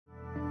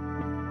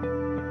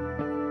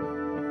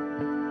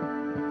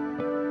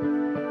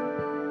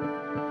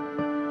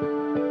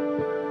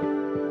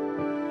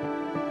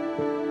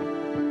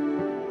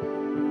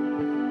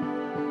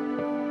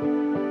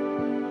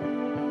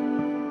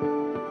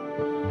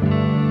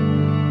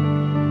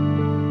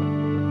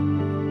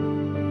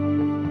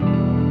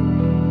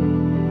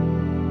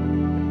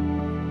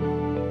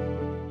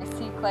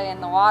play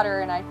in the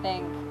water, and I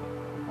think,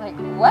 like,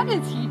 what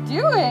is he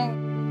doing?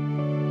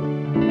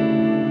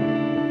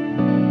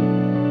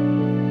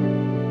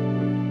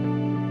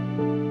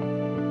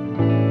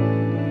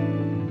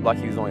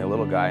 Lucky he was only a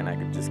little guy, and I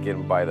could just get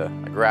him by I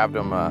grabbed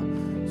him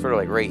sort of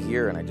like right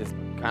here, and I just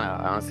kind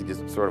of honestly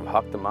just sort of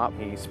hucked him up.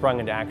 He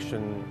sprung into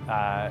action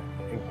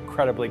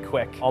incredibly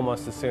quick.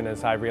 Almost as soon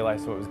as I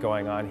realized what was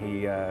going on,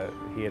 he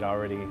had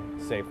already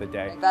saved the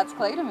day. Like, that's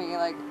clay to me.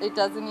 Like, it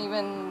doesn't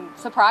even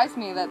surprise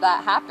me that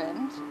that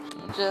happened.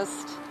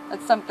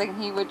 It's something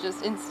he would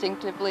just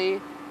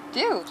instinctively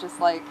do,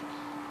 just like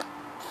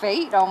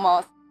fate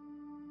almost.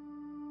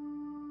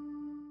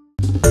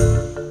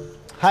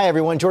 Hi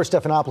everyone, George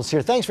Stephanopoulos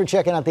here. Thanks for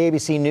checking out the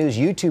ABC News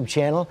YouTube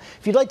channel.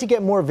 If you'd like to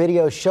get more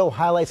videos, show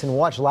highlights, and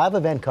watch live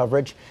event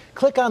coverage,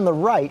 click on the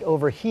right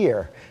over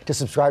here to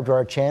subscribe to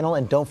our channel,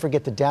 and don't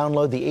forget to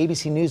download the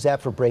ABC News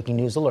app for breaking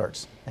news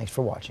alerts. Thanks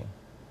for watching.